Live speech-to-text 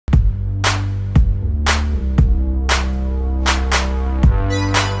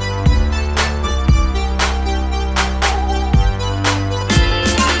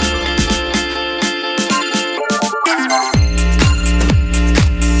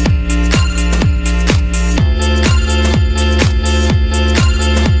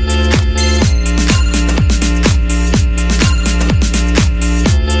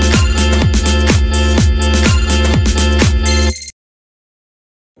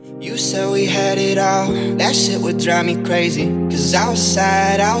You said we had it all, that shit would drive me crazy. Cause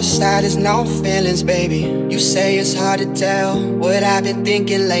outside is no feelings, baby. You say it's hard to tell what I've been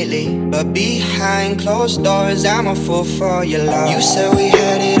thinking lately, but behind closed doors, I'm a fool for your love. You said we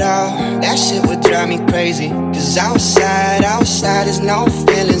had it all, that shit would drive me crazy. Cause outside is no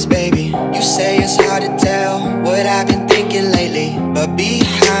feelings, baby. You say it's hard to tell what I've been thinking lately, but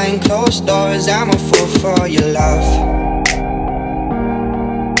behind closed doors, I'm a fool for your love.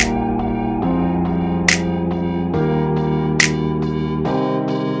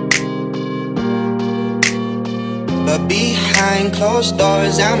 But behind closed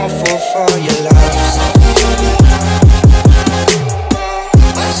doors, I'm a fool for your love.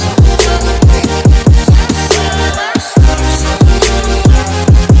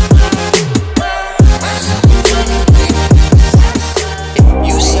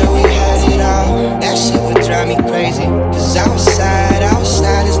 You said we had it all, that shit would drive me crazy. Cause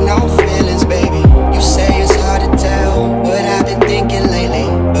outside is no feelings, baby. You say it's hard to tell what I've been thinking lately,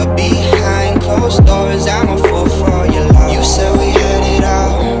 but behind closed doors, I'm a fool for your love. You said we had it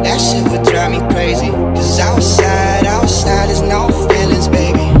all, that shit would drive me crazy. Cause outside is no feelings,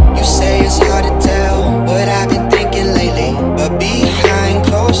 baby. You say it's hard to tell what I've been thinking lately, but behind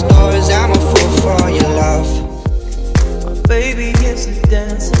closed doors, I'm a fool for your love. My baby is a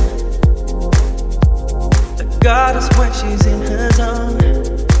dancer, the goddess when she's in her zone.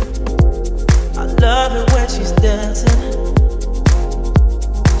 I love it when she's dancing.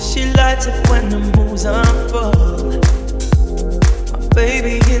 She lights up when the moves unfold. My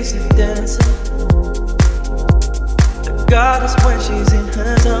baby is a dancer, the goddess when she's in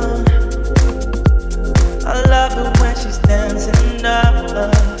her zone. I love it when she's dancing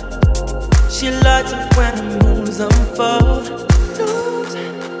up. She lights up when the moves unfold. Lose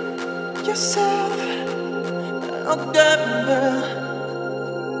yourself, oh girl,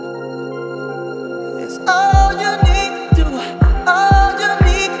 it's all you need to do. All you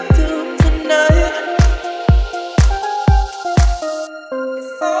need to do tonight.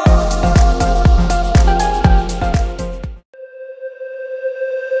 It's all